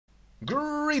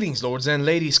Greetings, lords and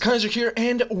ladies, Kaiser here,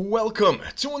 and welcome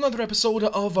to another episode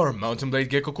of our Mountain Blade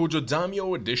Gekokujo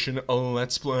Daimyo Edition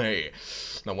Let's Play.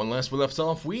 Now, when last we left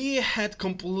off, we had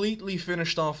completely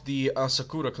finished off the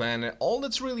Asakura clan. All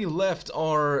that's really left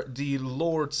are the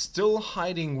lords still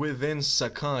hiding within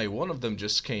Sakai. One of them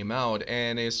just came out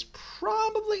and is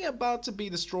probably about to be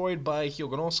destroyed by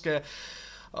Hyogonosuke.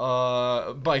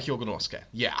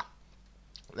 Yeah.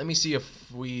 Let me see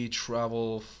if we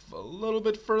travel a little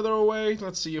bit further away.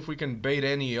 Let's see if we can bait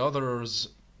any others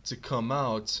to come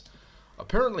out.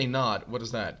 Apparently not. What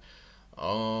is that?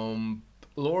 Lord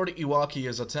Iwaki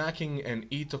is attacking an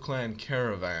Ito clan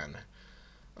caravan.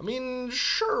 I mean,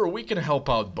 sure, we can help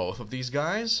out both of these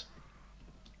guys.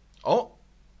 Oh,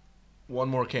 one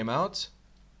more came out.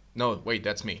 No, wait,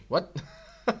 that's me. What?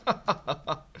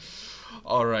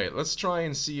 Alright, let's try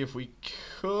and see if we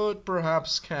could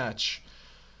perhaps catch...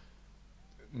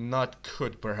 Not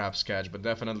could perhaps catch, but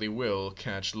definitely will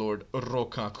catch Lord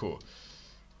Rokaku.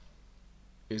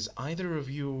 Is either of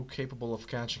you capable of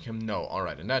catching him? No.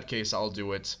 Alright, in that case, I'll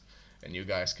do it. And you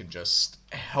guys can just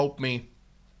help me.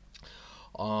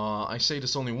 I say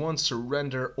this only once.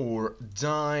 Surrender or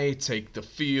die. Take the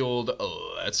field.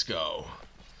 Let's go.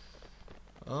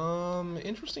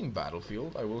 Interesting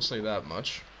battlefield. I will say that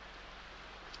much.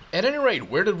 At any rate,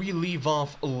 where did we leave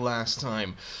off last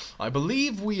time? I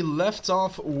believe we left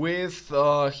off with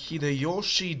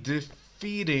Hideyoshi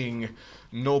defeating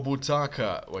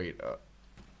Nobutaka. Wait,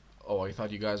 oh, I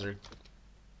thought you guys are...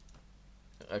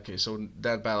 Okay, so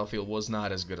that battlefield was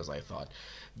not as good as I thought.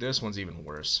 This one's even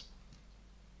worse.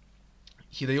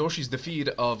 Hideyoshi's defeat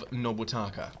of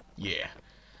Nobutaka. Yeah.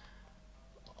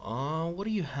 What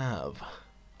do you have?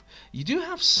 You do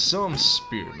have some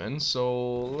spearmen,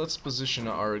 so let's position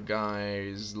our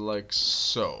guys like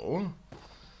so.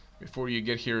 Before you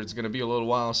get here, it's going to be a little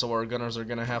while, so our gunners are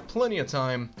going to have plenty of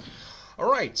time.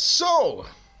 Alright, so,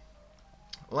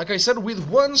 like I said, with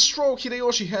one stroke,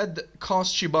 Hideyoshi had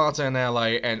cost Shibata an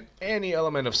ally and any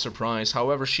element of surprise.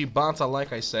 However, Shibata,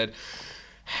 like I said,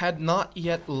 had not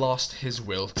yet lost his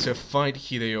will to fight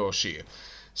Hideyoshi.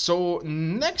 So,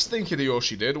 next thing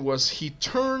Hideyoshi did was he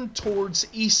turned towards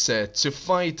Ise to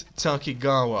fight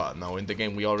Kakegawa. Now, in the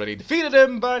game we already defeated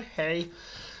him, but hey.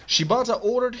 Shibata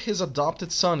ordered his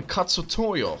adopted son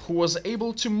Katsutoyo, who was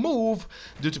able to move,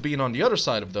 due to being on the other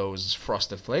side of those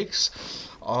frosted flakes,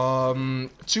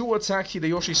 to attack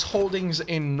Hideyoshi's holdings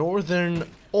in northern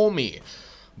Omi.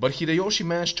 But Hideyoshi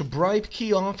managed to bribe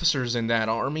key officers in that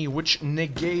army, which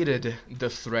negated the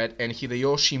threat, and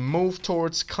Hideyoshi moved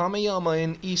towards Kameyama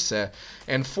in Ise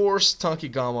and forced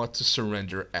Kakegawa to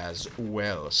surrender as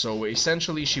well. So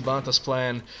essentially, Shibata's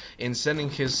plan in sending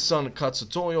his son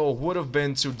Katsutoyo would have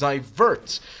been to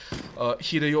divert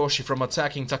Hideyoshi from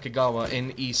attacking Kakegawa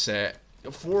in Ise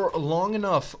for long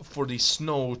enough for the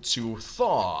snow to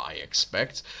thaw, I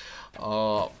expect.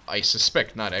 I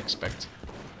suspect, not expect.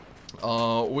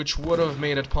 Which would have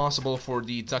made it possible for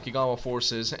the Kakegawa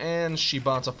forces and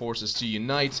Shibata forces to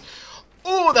unite.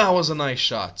 Oh, that was a nice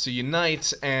shot! To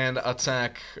unite and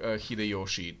attack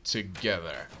Hideyoshi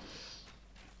together.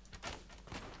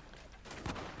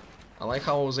 I like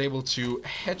how I was able to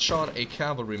headshot a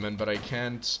cavalryman, but I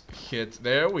can't hit...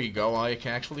 There we go, I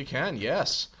actually can,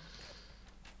 yes.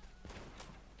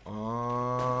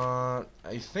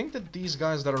 I think that these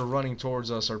guys that are running towards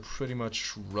us are pretty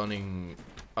much running...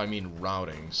 I mean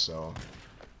routing, so...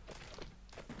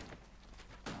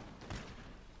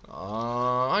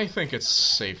 I think it's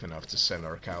safe enough to send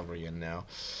our cavalry in now.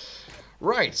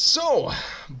 Right, so,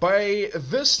 by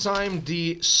this time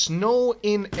the snow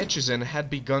in Echizen had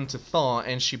begun to thaw,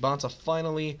 and Shibata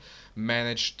finally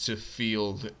managed to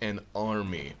field an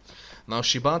army. Now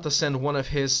Shibata sent one of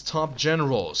his top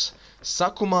generals,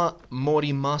 Sakuma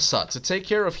Morimasa, to take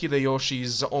care of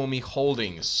Hideyoshi's Omi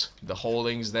holdings, the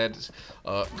holdings that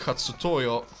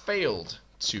Katsutoyo failed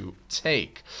to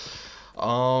take.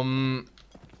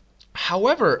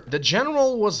 However, the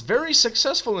general was very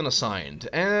successful in assigned,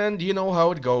 and you know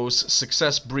how it goes,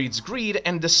 success breeds greed,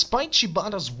 and despite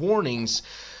Shibata's warnings,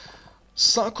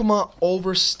 Sakuma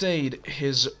overstayed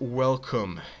his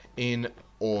welcome in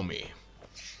Omi.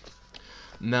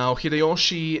 Now,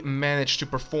 Hideyoshi managed to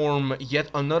perform yet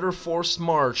another forced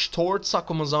march towards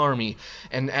Sakuma's army,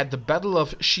 and at the Battle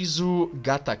of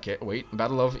Shizugatake,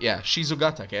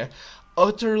 Shizugatake,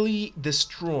 utterly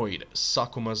destroyed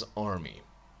Sakuma's army.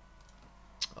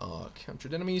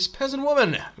 Captured enemies, peasant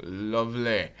woman!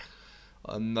 Lovely.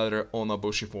 Another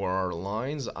Onabushi for our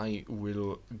lines. I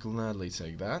will gladly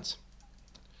take that.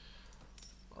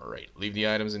 Alright, leave the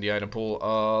items in the item pool.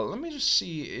 Let me just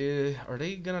see, are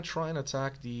they gonna try and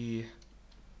attack the...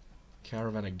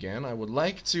 Caravan again. I would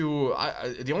like to...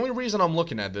 the only reason I'm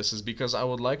looking at this is because I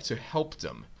would like to help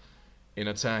them in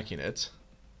attacking it,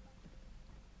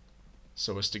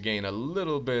 so as to gain a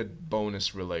little bit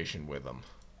bonus relation with them.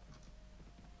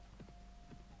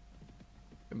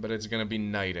 But it's gonna be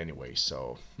night anyway,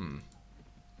 so...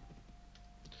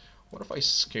 What if I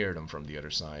scared them from the other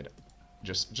side?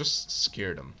 Just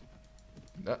scared them.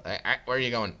 Where are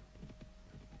you going?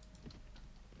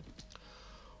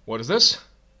 What is this?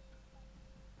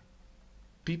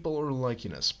 People are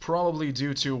liking us, probably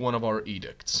due to one of our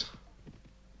edicts.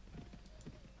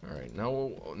 Alright,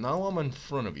 now I'm in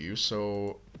front of you,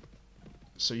 so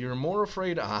you're more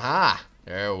afraid. Aha!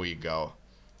 There we go.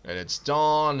 And it's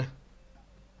dawn.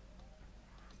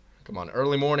 Come on,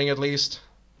 early morning at least.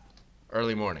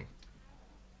 Early morning.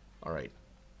 Alright.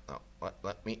 Oh,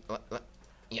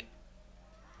 yeah.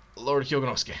 Lord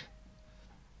Hyogonosuke.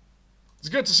 It's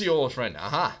good to see you, old friend.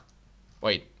 Aha.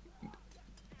 Wait.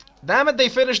 Damn it, they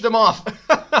finished them off.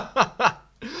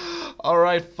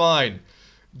 Alright, fine.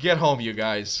 Get home, you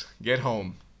guys. Get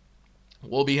home.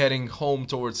 We'll be heading home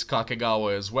towards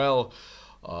Kakegawa as well.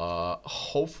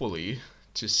 Hopefully,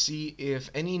 to see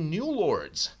if any new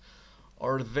lords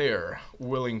are there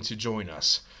willing to join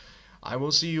us. I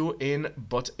will see you in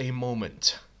but a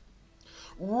moment.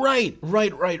 Right.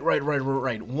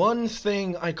 One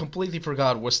thing I completely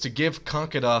forgot was to give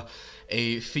Kakeda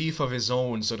a thief of his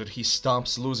own so that he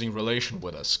stops losing relation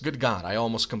with us. Good God, I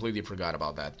almost completely forgot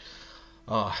about that.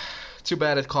 Too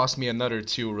bad it cost me another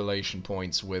 2 relation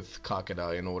points with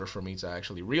Kakeda in order for me to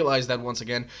actually realize that once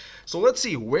again. So let's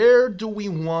see, where do we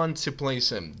want to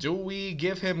place him? Do we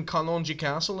give him Kanonji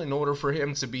Castle in order for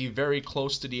him to be very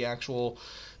close to the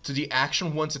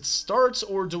action once it starts,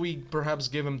 or do we perhaps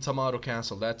give him Tamato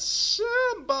Castle? That's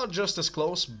about just as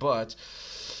close, but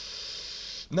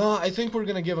no, I think we're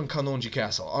gonna give him Kanonji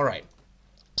Castle. Alright,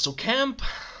 so camp,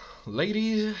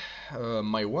 lady,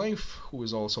 my wife, who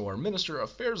is also our Minister of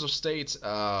Affairs of State,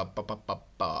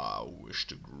 wish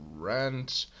to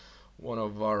grant one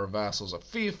of our vassals a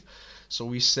fief, so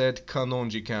we said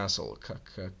Kanonji Castle.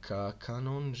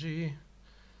 Kanonji...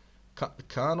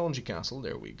 Kanonji Castle,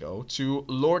 there we go, to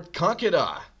Lord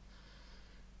Kakeda.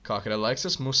 Kakeda likes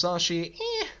us, Musashi,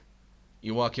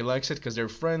 Iwaki likes it because they're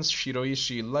friends,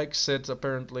 Shiroishi likes it,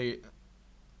 apparently.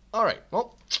 Alright,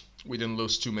 well, we didn't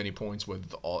lose too many points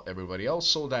with everybody else,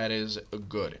 so that is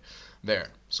good. There,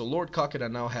 so Lord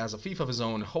Kakeda now has a fief of his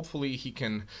own. Hopefully he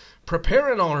can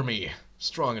prepare an army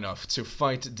strong enough to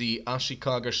fight the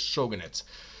Ashikaga Shogunate.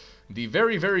 The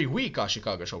very, very weak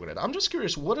Ashikaga Shogunate. I'm just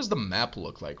curious, what does the map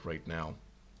look like right now?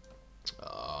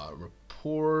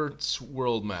 Report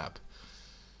world map.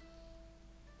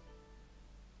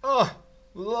 Oh,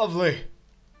 lovely.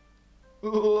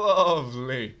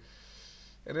 Lovely.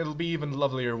 And it'll be even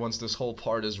lovelier once this whole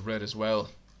part is read as well.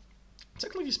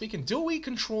 Technically speaking, do we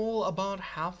control about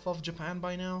half of Japan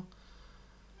by now?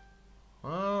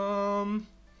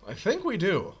 I think we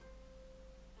do.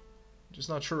 Just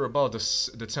not sure about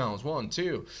the towns. 1,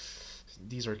 2.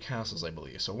 These are castles, I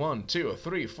believe. So 1, 2,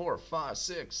 3, 4, 5,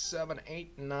 6, 7,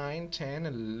 8, 9, 10,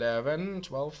 11,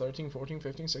 12, 13, 14,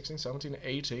 15, 16, 17,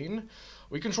 18.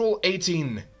 We control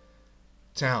 18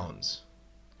 towns.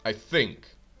 I think.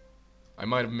 I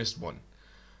might have missed one.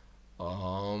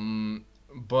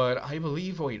 But I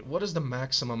believe... Wait, what is the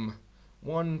maximum?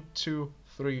 1, 2,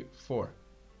 3, 4.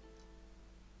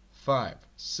 5,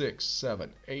 6,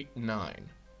 7, 8, 9...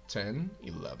 10,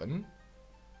 11,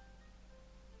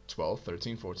 12,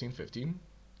 13, 14, 15,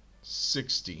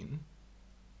 16,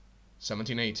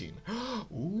 17, 18.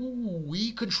 Ooh,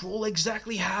 we control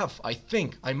exactly half, I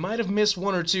think. I might have missed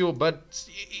 1 or 2, but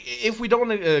if we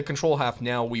don't control half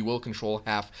now, we will control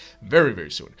half very,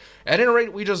 very soon. At any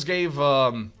rate, we just gave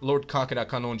Lord Kakeda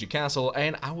Kanonji Castle,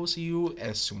 and I will see you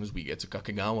as soon as we get to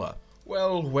Kakegawa.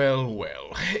 Well, well,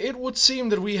 well. It would seem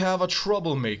that we have a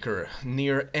troublemaker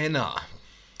near Enna.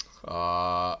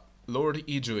 Lord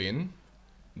Ijuin,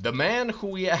 the man who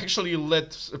we actually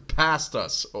let past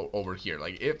us over here.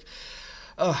 Like, if...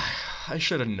 I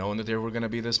should have known that there were gonna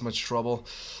be this much trouble.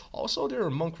 Also, there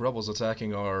are monk rebels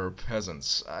attacking our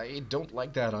peasants. I don't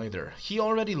like that either. He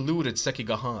already looted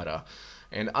Sekigahara,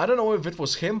 and I don't know if it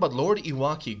was him, but Lord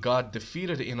Iwaki got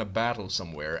defeated in a battle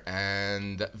somewhere,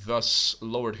 and thus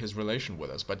lowered his relation with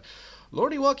us. But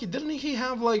Lord Iwaki, didn't he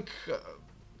have, like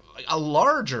a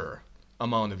larger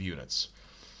amount of units?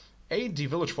 Aid the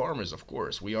village farmers, of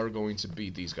course. We are going to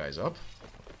beat these guys up.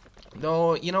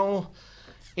 Though, you know,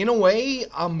 in a way,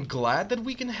 I'm glad that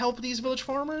we can help these village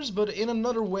farmers, but in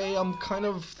another way, I'm kind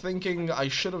of thinking I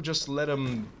should have just let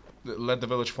the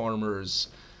village farmers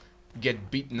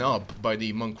get beaten up by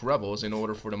the monk rebels in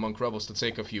order for the monk rebels to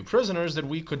take a few prisoners that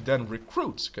we could then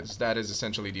recruit, because that is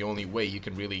essentially the only way you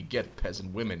can really get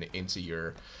peasant women into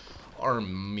your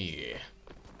army.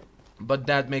 But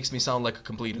that makes me sound like a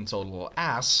complete and total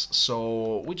ass,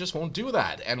 so we just won't do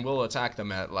that, and we'll attack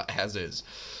them as is.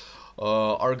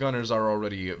 Our gunners are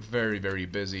already very, very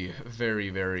busy, very,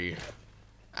 very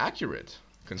accurate,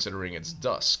 considering it's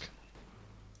dusk.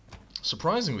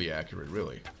 Surprisingly accurate,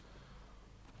 really.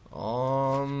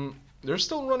 They're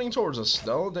still running towards us,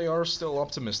 though. They are still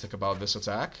optimistic about this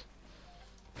attack.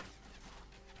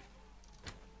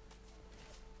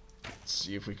 Let's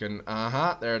see if we can...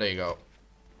 there they go.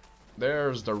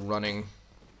 There's the running.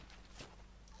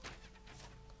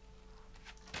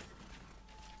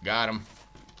 Got him.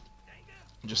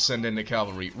 Just send in the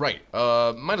cavalry. Right,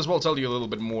 might as well tell you a little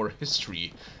bit more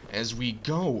history as we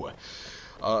go.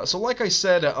 So like I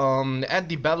said, at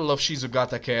the Battle of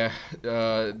Shizugatake,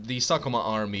 the Sakuma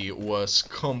army was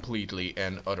completely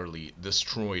and utterly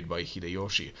destroyed by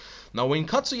Hideyoshi. Now when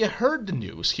Katsuye heard the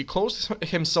news, he closed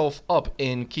himself up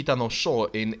in Kitanosho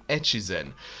in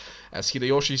Echizen. As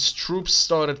Hideyoshi's troops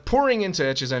started pouring into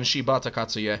Echizen, Shibata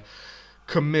Katsuye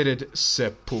committed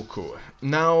seppuku.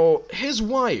 Now, his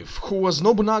wife, who was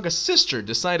Nobunaga's sister,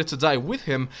 decided to die with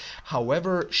him.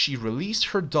 However, she released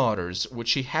her daughters, which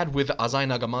she had with Azai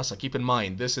Nagamasa. Keep in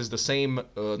mind, this is the same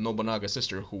Nobunaga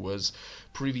sister who was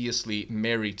previously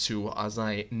married to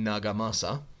Azai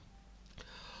Nagamasa.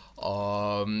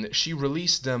 She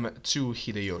released them to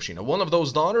Hideyoshi. Now, one of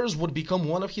those daughters would become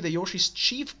one of Hideyoshi's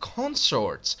chief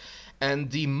consorts,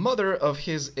 and the mother of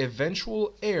his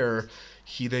eventual heir,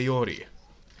 Hideyori.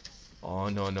 Oh,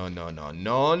 no, no, no, no,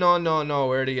 no, no, no, no,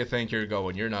 where do you think you're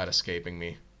going? You're not escaping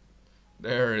me.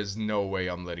 There is no way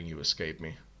I'm letting you escape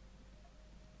me.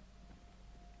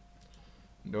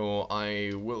 No,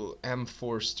 I am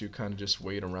forced to kind of just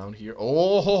wait around here.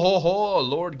 Oh, ho, ho, ho,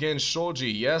 Lord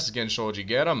Genshoji. Yes, Genshoji,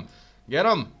 get him. Get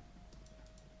him.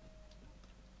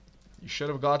 You should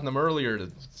have gotten him earlier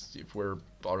if we're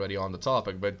already on the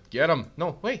topic, but get him.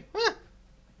 No, wait. Ah.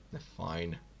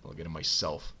 Fine. I'll get him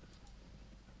myself.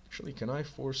 Actually, can I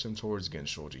force him towards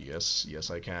Genshoji? Yes, yes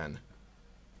I can.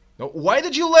 No, why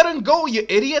did you let him go, you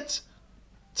idiot?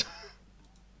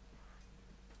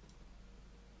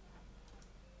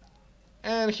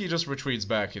 And he just retreats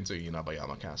back into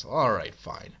Inabayama Castle. Alright,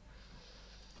 fine.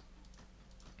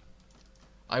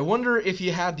 I wonder if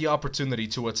you had the opportunity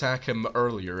to attack him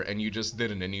earlier and you just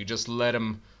didn't, and you just let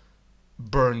him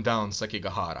burn down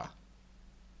Sekigahara.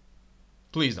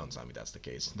 Please don't tell me that's the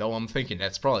case, though I'm thinking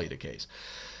that's probably the case.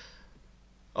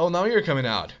 Oh, now you're coming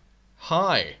out.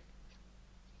 Hi.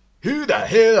 Who the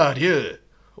hell are you?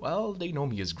 Well, they know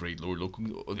me as Great Lord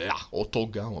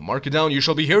Otto. Mark it down, you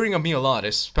shall be hearing of me a lot,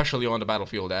 especially on the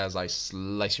battlefield as I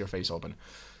slice your face open.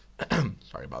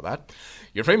 Sorry about that.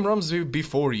 Your fame runs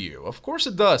before you. Of course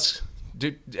it does.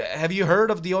 Have you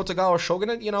heard of the Otagawa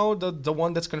shogunate? You know, the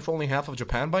one that's controlling half of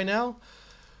Japan by now?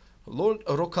 Lord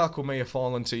Rokaku may have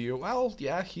fallen to you. Well,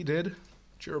 yeah, he did.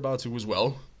 But you're about to as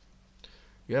well.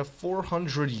 You have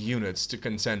 400 units to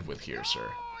contend with here,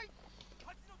 sir.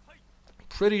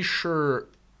 Pretty sure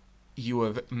you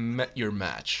have met your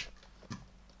match.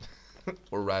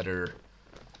 Or rather...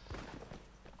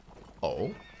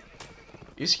 Oh?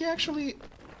 Is he actually...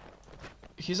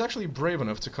 He's actually brave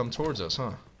enough to come towards us,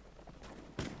 huh?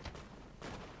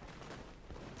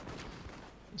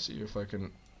 Let's see if I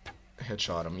can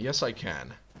headshot him. Yes, I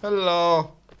can.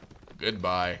 Hello!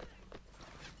 Goodbye.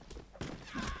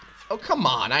 Oh, come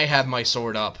on, I had my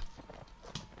sword up.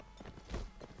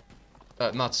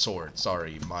 Not sword,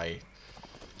 sorry, my...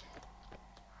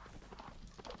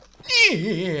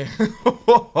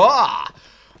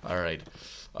 Alright.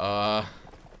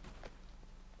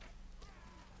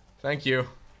 Thank you.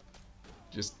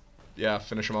 Just, yeah,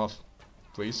 finish him off.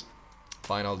 Please.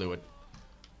 Fine, I'll do it.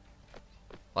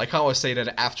 Like how I say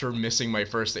that after missing my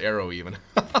first arrow, even.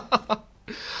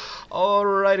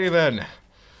 Alrighty then.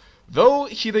 Though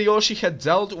Hideyoshi had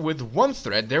dealt with one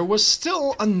threat, there was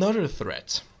still another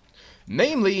threat.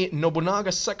 Namely,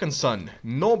 Nobunaga's second son,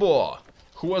 Nobuo,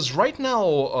 who was right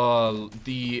now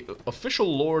the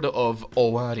official lord of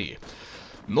Owari.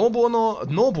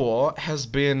 Nobuo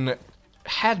had been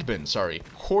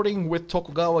courting with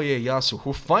Tokugawa Ieyasu,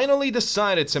 who finally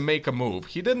decided to make a move.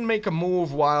 He didn't make a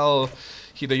move while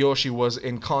Hideyoshi was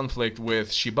in conflict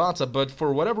with Shibata, but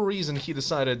for whatever reason he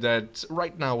decided that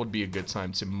right now would be a good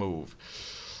time to move.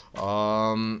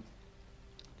 Here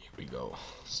we go.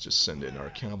 Let's just send in our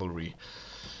cavalry.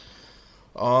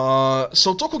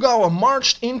 So Tokugawa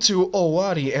marched into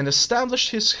Owari and established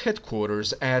his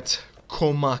headquarters at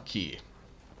Komaki.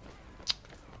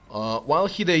 While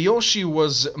Hideyoshi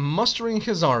was mustering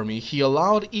his army, he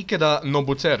allowed Ikeda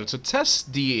Nobuteru to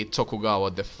test the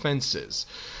Tokugawa defenses.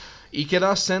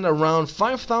 Ikeda sent around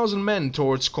 5,000 men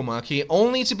towards Komaki,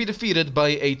 only to be defeated by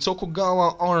a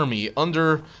Tokugawa army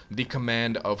under the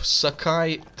command of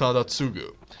Sakai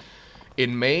Tadatsugu.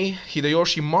 In May,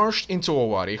 Hideyoshi marched into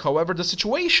Owari, however the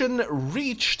situation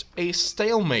reached a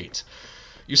stalemate.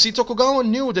 You see, Tokugawa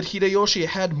knew that Hideyoshi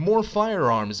had more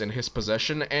firearms in his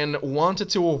possession and wanted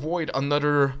to avoid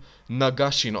another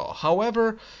Nagashino.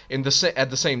 However, at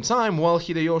the same time, while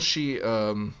Hideyoshi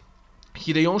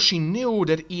knew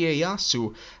that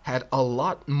Ieyasu had a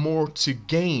lot more to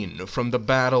gain from the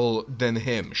battle than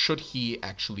him, should he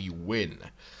actually win.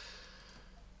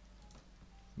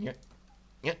 Yeah.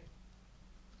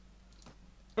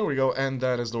 There we go, and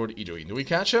that is Lord Ijoi. Do we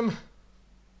catch him?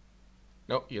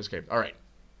 No, he escaped. Alright.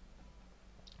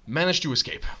 Managed to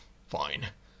escape. Fine.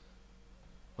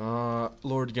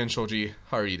 Lord Genshoji,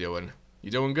 how are you doing?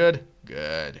 You doing good?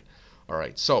 Good.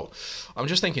 Alright, so, I'm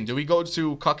just thinking, do we go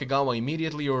to Kakegawa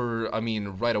immediately, or, I mean,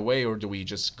 right away, or do we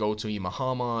just go to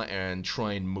Imahama and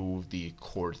try and move the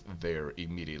court there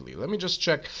immediately? Let me just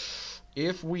check.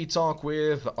 If we talk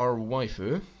with our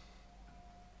waifu...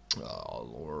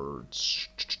 Lord...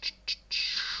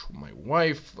 My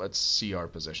wife, let's see our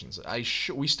possessions.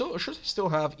 We should still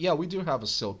have... Yeah, we do have a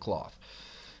silk cloth.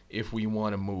 If we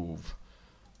want to move...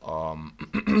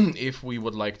 if we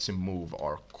would like to move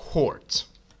our court.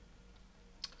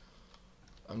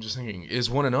 I'm just thinking, is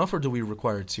one enough or do we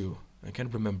require two? I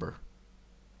can't remember.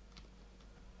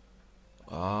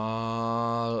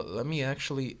 Let me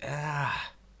actually...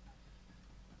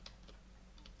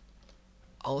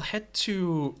 I'll head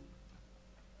to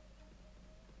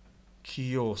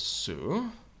Kiyosu.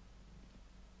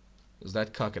 Is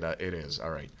that Kakeda? It is.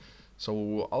 Alright.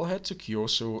 So I'll head to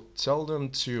Kiyosu. Tell them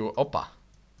to... Oppa!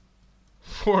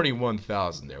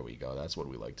 41,000. There we go. That's what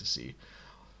we like to see.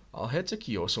 I'll head to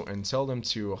Kiyosu and tell them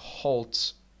to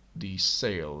halt the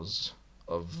sales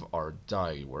of our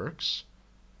dye works.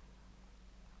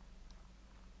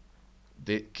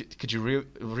 Could you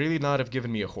really not have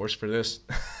given me a horse for this?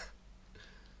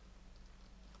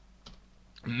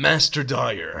 Master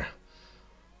Dyer.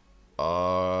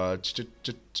 I'd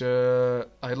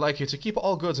like you to keep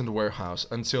all goods in the warehouse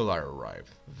until I arrive.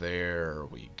 There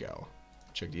we go.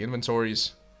 Check the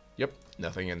inventories. Yep,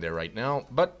 nothing in there right now,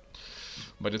 but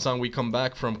by the time we come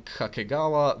back from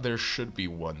Kakegawa, there should be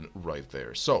one right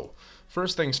there. So,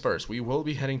 first things first, we will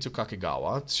be heading to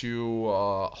Kakegawa to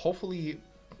hopefully,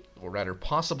 or rather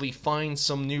possibly, find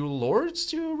some new lords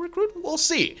to recruit. We'll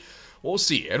see. We'll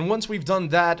see. And once we've done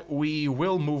that, we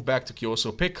will move back to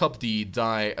Kyoto, pick up the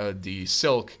the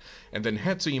silk, and then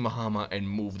head to Imahama and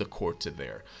move the court to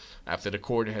there. After the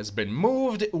court has been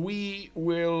moved, we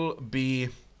will be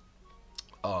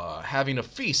having a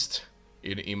feast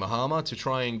in Imahama to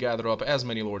try and gather up as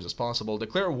many lords as possible,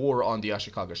 declare war on the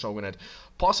Ashikaga shogunate,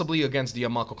 possibly against the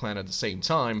Yamako clan at the same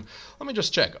time. Let me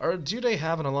just check. Do they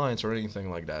have an alliance or anything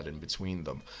like that in between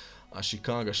them?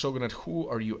 Ashikaga shogunate, who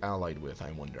are you allied with, I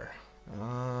wonder?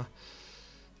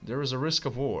 There is a risk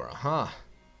of war. Aha.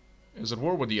 Is at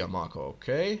war with the Yamako,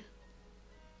 okay.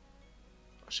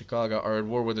 Ashikaga are at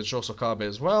war with the Chosokabe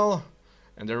as well.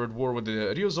 And they're at war with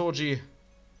the Ryuzoji.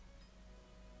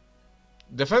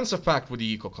 Defensive pact with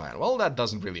the Iko clan. Well, that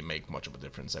doesn't really make much of a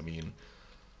difference. I mean,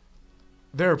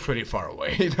 they're pretty far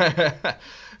away.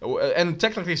 And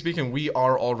technically speaking, we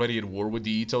are already at war with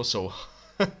the Ito, so...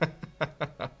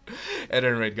 At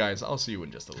any rate, guys, I'll see you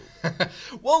in just a little.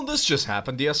 Well, this just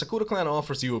happened. The Asakura clan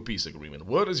offers you a peace agreement.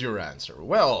 What is your answer?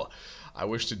 Well, I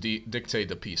wish to dictate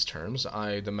the peace terms.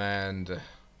 I demand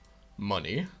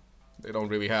money. They don't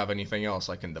really have anything else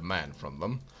I can demand from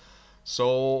them.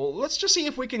 So, let's just see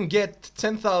if we can get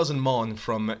 10,000 mon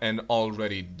from an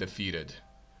already defeated.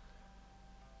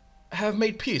 Have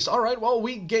made peace. Alright, well,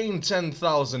 we gained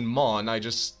 10,000 mon,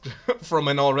 from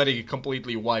an already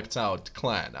completely wiped out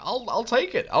clan. I'll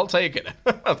take it. I'll take it.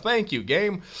 Thank you,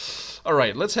 game.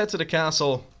 Alright, let's head to the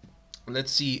castle.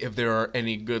 Let's see if there are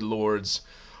any good lords,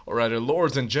 or rather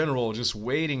lords in general, just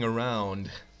waiting around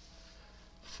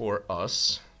for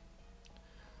us.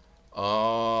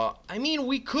 I mean,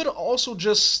 we could also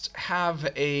just have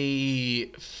a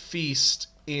feast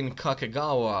in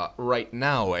Kakegawa right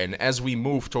now, and as we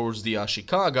move towards the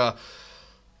Ashikaga,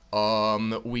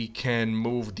 we can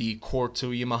move the court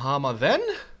to Imahama then?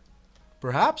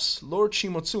 Perhaps? Lord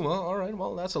Shimotsuma, alright,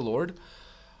 well, that's a lord.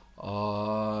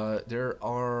 There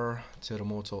are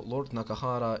Teramoto, Lord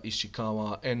Nakahara,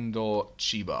 Ishikawa, Endo,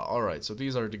 Chiba. Alright, so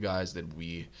these are the guys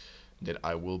that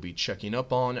I will be checking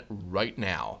up on right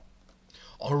now.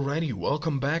 Alrighty,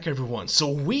 welcome back everyone.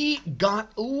 So we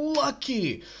got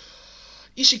lucky.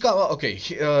 Ishikawa, okay,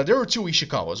 there were two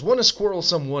Ishikawas. One is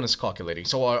quarrelsome, one is calculating.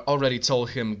 So I already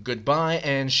told him goodbye,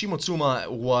 and Shimotsuma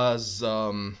was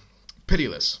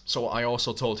pitiless. So I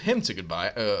also told him to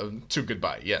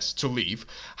leave.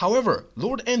 However,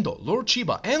 Lord Endo, Lord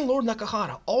Chiba, and Lord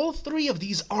Nakahara, all three of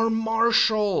these are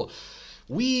martial.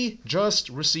 We just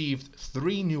received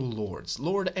 3 new lords.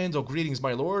 Lord Endo, greetings,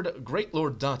 my lord. Great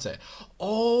Lord Date.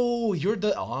 Oh, you're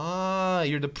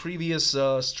the previous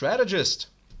strategist.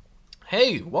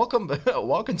 Hey, welcome,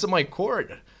 welcome to my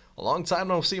court. A long time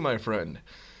no see, my friend.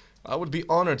 I would be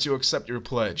honored to accept your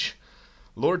pledge.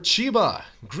 Lord Chiba,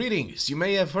 greetings. You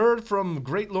may have heard from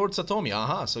Great Lord Satomi.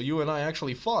 Aha, so you and I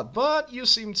actually fought, but you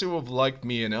seem to have liked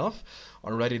me enough.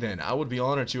 Alrighty then, I would be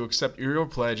honored to accept your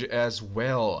pledge as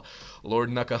well. Lord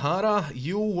Nakahara,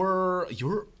 you were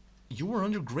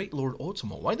under Great Lord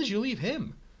Otomo. Why did you leave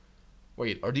him?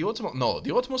 Wait, are the Otomo? No,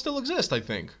 the Otomo still exist, I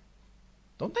think.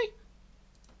 Don't they?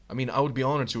 I mean, I would be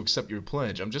honored to accept your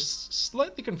pledge. I'm just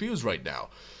slightly confused right now.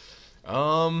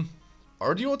 Are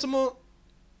the Otomo?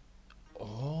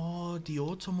 Oh, the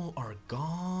Otomo are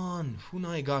gone.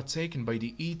 Funai got taken by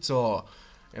the Ito,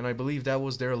 and I believe that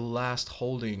was their last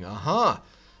holding. Aha!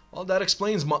 Well, that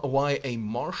explains why a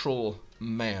martial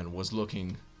man was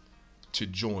looking to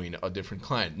join a different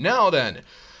clan. Now then,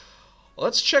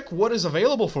 let's check what is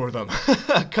available for them.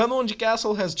 Kanonji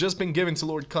Castle has just been given to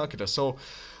Lord Kakita, so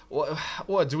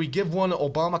what do we give one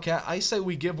Obama Castle? I say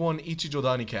we give one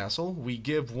Ichijodani Castle. We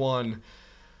give one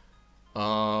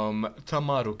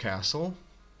Tamaru Castle.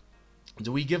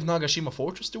 Do we give Nagashima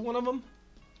Fortress to one of them?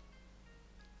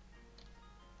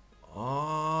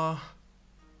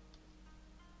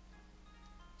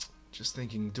 Just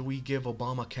thinking, do we give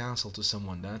Obama Castle to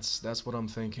someone? That's what I'm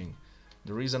thinking.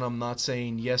 The reason I'm not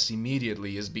saying yes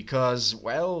immediately is because,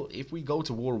 well, if we go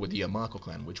to war with the Yamako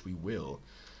clan, which we will,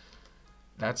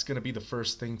 that's gonna be the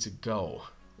first thing to go.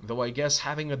 Though I guess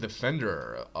having a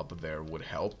defender up there would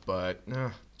help, but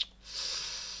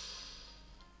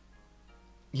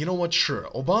you know what, sure.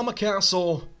 Obama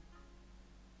Castle,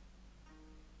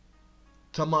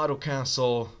 Tamaru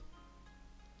Castle,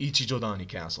 Ichijodani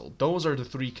Castle. Those are the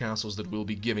 3 castles that we'll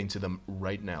be giving to them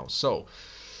right now. So,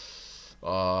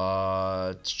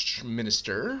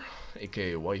 minister,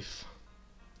 aka wife,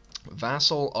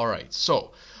 vassal. Alright,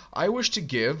 so I wish to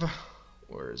give,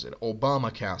 where is it?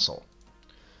 Obama Castle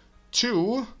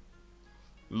to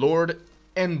Lord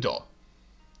Endo.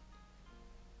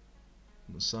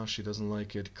 Musashi doesn't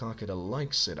like it. Kakita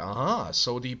likes it. Aha!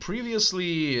 So the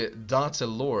previously Date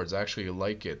lords actually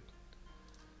like it.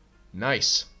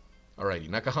 Nice. Alrighty.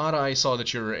 Nakahara, I saw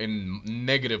that you're in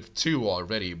 -2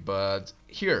 already, but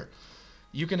here.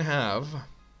 You can have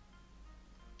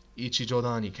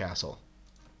Ichijodani Castle.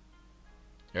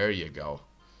 There you go.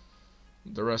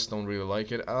 The rest don't really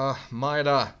like it.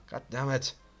 Maeda. God damn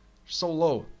it. You're so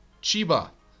low. Chiba.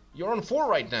 You're on 4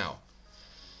 right now.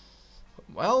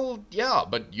 Well, yeah,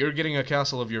 but you're getting a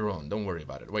castle of your own. Don't worry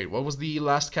about it. Wait, what was the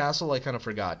last castle? I kind of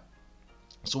forgot.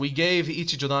 So we gave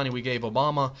Ichijodani, we gave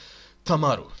Obama.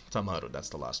 Tamaru. Tamaru, that's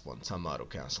the last one. Tamaru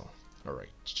Castle. Alright.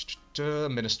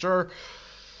 Minister.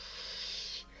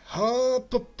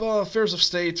 Affairs of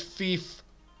State. Fief.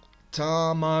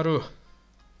 Tamaru.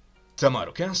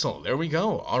 Tamaru Castle. There we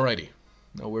go. Alrighty.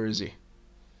 Now, where is he?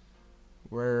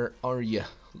 Where are you?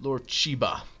 Lord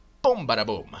Chiba. Boom, bada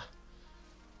boom.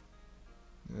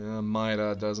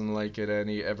 Maeda doesn't like it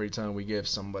every time we give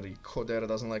somebody. Kodera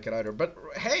doesn't like it either. But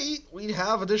hey, we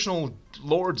have additional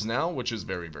lords now, which is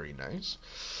very, very nice.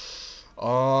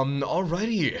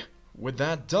 Alrighty. With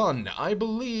that done, I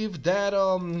believe that,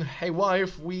 hey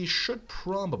wife, we should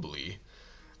probably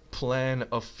plan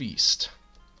a feast.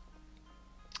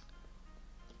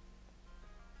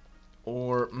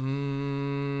 Or,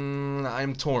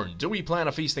 I'm torn. Do we plan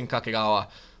a feast in Kakegawa?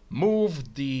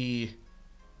 Move the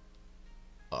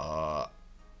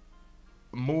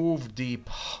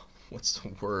what's the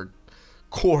word?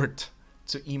 Court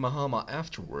to Imahama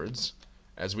afterwards,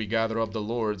 as we gather up the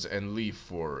lords and leave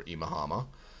for Imahama.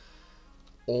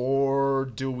 Or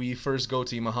do we first go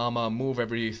to Imahama, move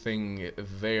everything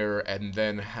there, and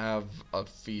then have a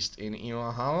feast in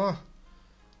Imahama?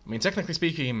 I mean, technically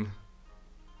speaking,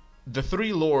 the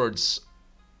 3 lords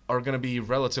are gonna be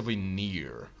relatively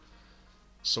near,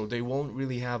 so they won't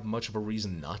really have much of a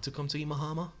reason not to come to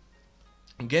Imahama.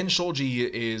 Gen Shoji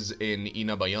is in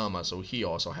Inabayama, so he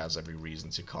also has every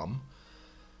reason to come.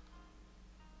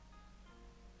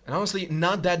 And honestly,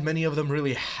 not that many of them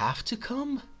really have to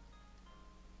come.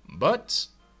 But,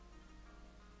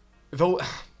 though,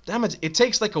 damn it, it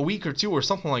takes like a week or 2 or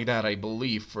something like that, I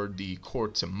believe, for the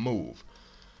court to move.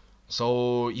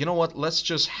 So, you know what? Let's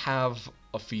just have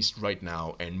a feast right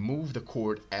now and move the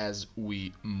court as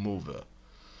we move it.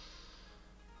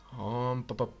 Go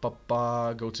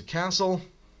to castle.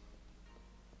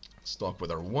 Let's talk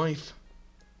with our wife.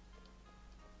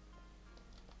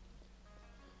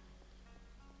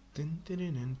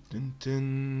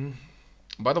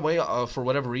 By the way, for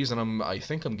whatever reason, I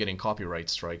think I'm getting copyright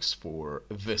strikes for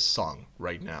this song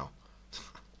right now.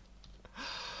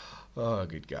 Oh,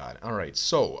 good God. Alright,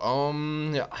 so,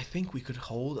 yeah, I think we could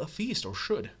hold a feast, or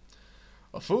should.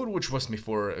 A food which must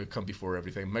come before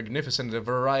everything. Magnificent, a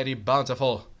variety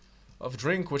bountiful. Of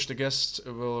drink which the guests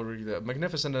will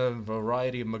magnificent, a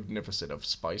variety magnificent of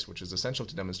spice which is essential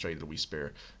to demonstrate that we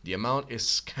spare. The amount is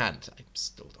scant. I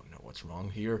still don't know what's wrong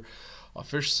here. A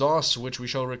fish sauce which we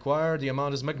shall require. The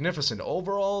amount is magnificent.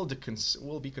 Overall,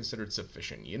 will be considered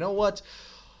sufficient. You know what?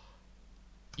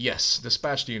 Yes,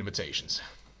 dispatch the invitations.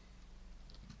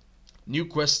 New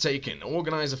quest taken.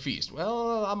 Organize a feast.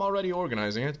 Well, I'm already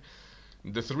organizing it.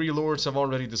 The three lords have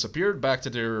already disappeared back to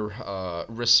their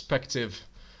respective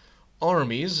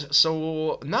armies.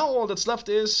 So now all that's left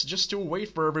is just to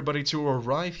wait for everybody to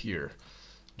arrive here.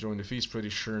 Join the feast. Pretty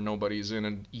sure nobody's in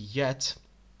it yet.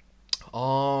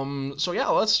 So yeah,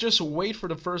 let's just wait for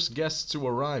the first guests to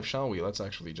arrive, shall we? Let's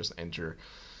actually just enter.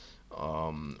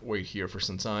 Wait here for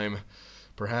some time.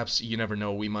 Perhaps, you never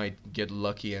know, we might get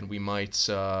lucky and we might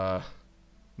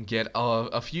get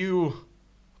a few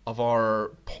of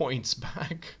our points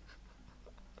back.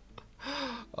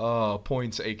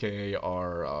 Points, aka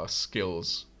our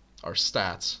skills, our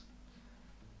stats.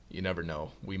 You never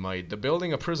know. We might. The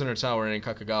building a prisoner tower in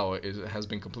Kakegawa has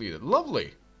been completed.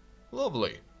 Lovely,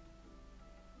 lovely.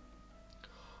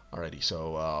 Alrighty,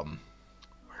 so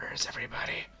where is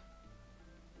everybody?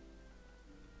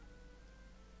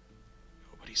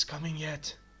 Nobody's coming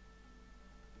yet.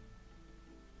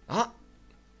 Ah,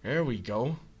 there we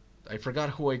go. I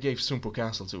forgot who I gave Sumpo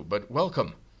Castle to, but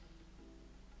welcome.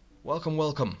 Welcome,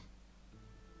 welcome.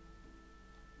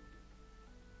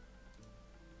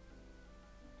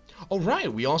 Oh,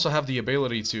 right, we also have the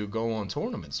ability to go on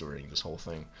tournaments during this whole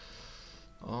thing.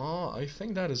 I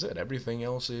think that is it. Everything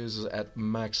else is at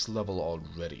max level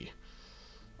already.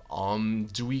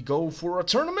 Do we go for a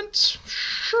tournament?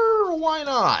 Sure, why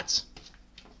not?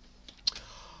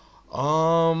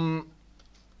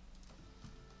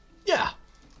 Yeah,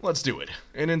 let's do it.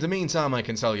 And in the meantime, I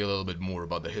can tell you a little bit more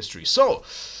about the history. So,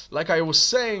 like I was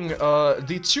saying,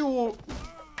 the two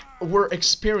were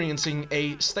experiencing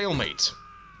a stalemate.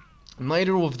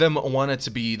 Neither of them wanted to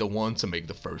be the one to make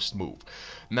the first move.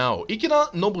 Now,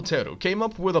 Ikeda Nobuteru came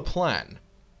up with a plan.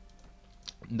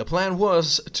 The plan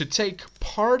was to take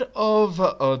part of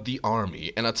the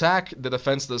army and attack the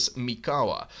defenseless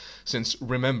Mikawa. Since,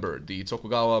 remember, the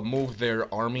Tokugawa moved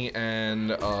their army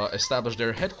and established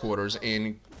their headquarters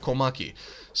in Komaki.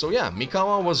 So yeah,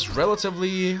 Mikawa was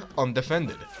relatively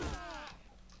undefended.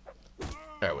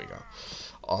 There we go.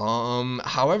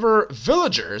 However,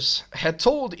 villagers had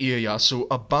told Ieyasu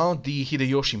about the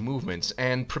Hideyoshi movements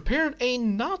and prepared a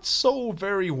not so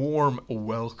very warm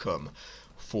welcome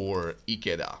for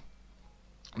Ikeda.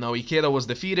 Now, Ikeda was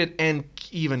defeated and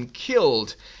even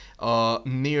killed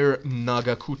near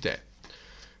Nagakute.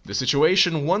 The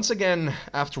situation once again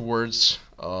afterwards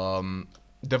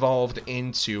devolved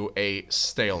into a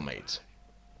stalemate.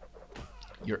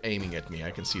 You're aiming at me.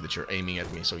 I can see that you're aiming at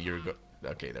me, so you're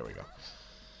okay, there we go.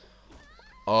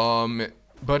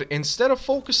 But instead of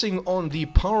focusing on the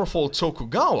powerful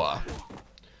Tokugawa,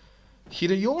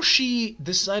 Hideyoshi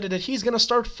decided that he's gonna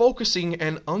start focusing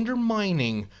and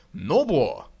undermining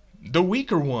Nobuo, the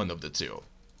weaker one of the two.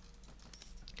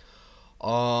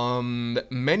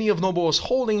 Many of Nobuo's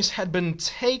holdings had been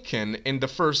taken in the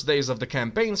first days of the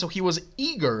campaign, so he was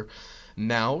eager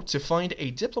now to find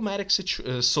a diplomatic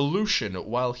solution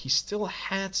while he still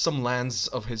had some lands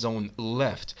of his own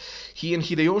left. He and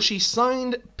Hideyoshi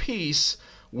signed peace,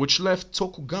 which left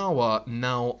Tokugawa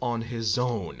now on his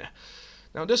own.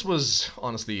 Now, this was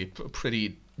honestly a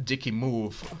pretty dicky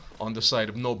move on the side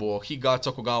of Nobuo. He got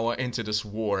Tokugawa into this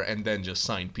war and then just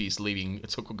signed peace, leaving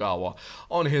Tokugawa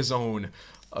on his own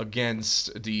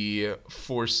against the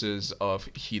forces of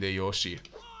Hideyoshi.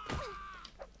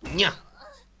 Nya!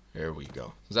 There we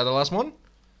go. Is that the last one?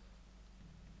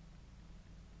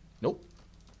 Nope.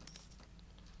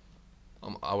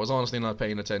 I was honestly not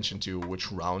paying attention to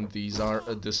which round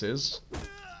this is.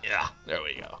 Yeah, there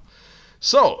we go.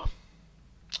 So,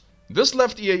 this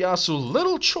left Ieyasu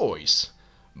little choice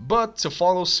but to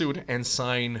follow suit and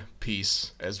sign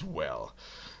peace as well.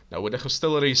 Now, with the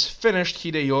hostilities finished,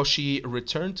 Hideyoshi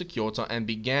returned to Kyoto and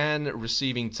began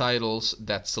receiving titles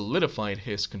that solidified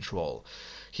his control.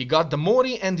 He got the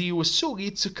Mori and the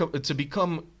Uesugi to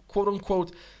become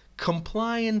quote-unquote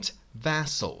compliant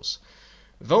vassals,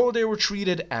 though they were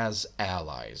treated as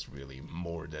allies, really,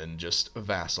 more than just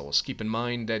vassals. Keep in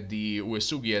mind that the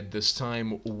Uesugi at this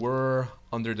time were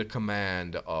under the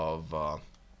command of...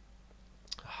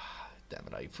 damn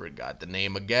it, I forgot the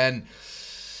name again.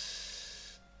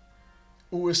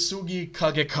 Uesugi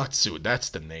Kagekatsu, that's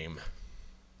the name.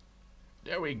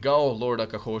 There we go, Lord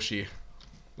Akahoshi.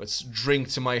 Let's drink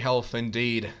to my health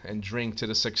indeed, and drink to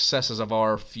the successes of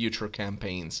our future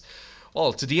campaigns.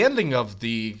 Well, to the ending of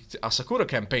the Asakura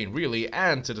campaign, really,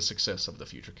 and to the success of the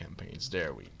future campaigns.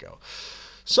 There we go.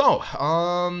 So,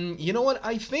 you know what?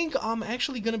 I think I'm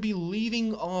actually going to be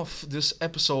leaving off this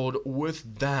episode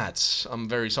with that. I'm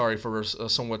very sorry for a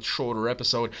somewhat shorter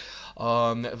episode.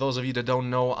 Those of you that don't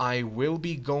know, I will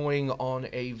be going on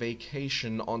a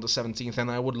vacation on the 17th,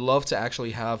 and I would love to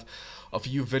actually have a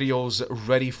few videos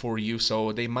ready for you,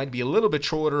 so they might be a little bit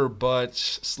shorter, but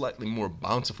slightly more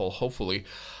bountiful, hopefully.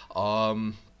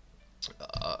 I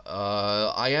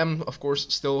am, of course,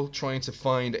 still trying to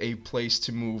find a place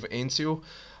to move into,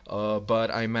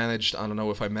 but I managed, I don't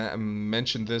know if I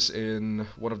mentioned this in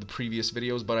one of the previous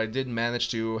videos, but I did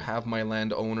manage to have my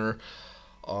landowner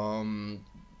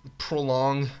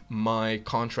prolong my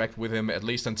contract with him at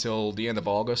least until the end of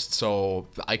August, so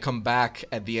I come back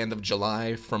at the end of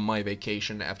July from my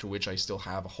vacation, after which I still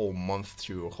have a whole month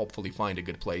to hopefully find a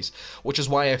good place, which is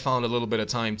why I found a little bit of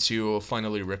time to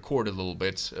finally record a little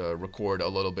bit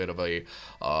of a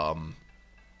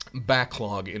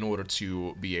backlog in order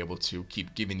to be able to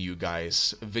keep giving you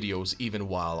guys videos even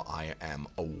while I am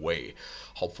away.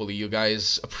 Hopefully you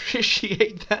guys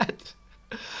appreciate that.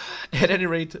 At any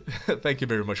rate, thank you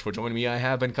very much for joining me. I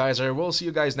have been Kaiser. We'll see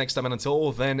you guys next time, and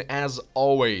until then, as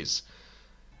always,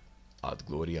 ad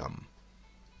gloriam.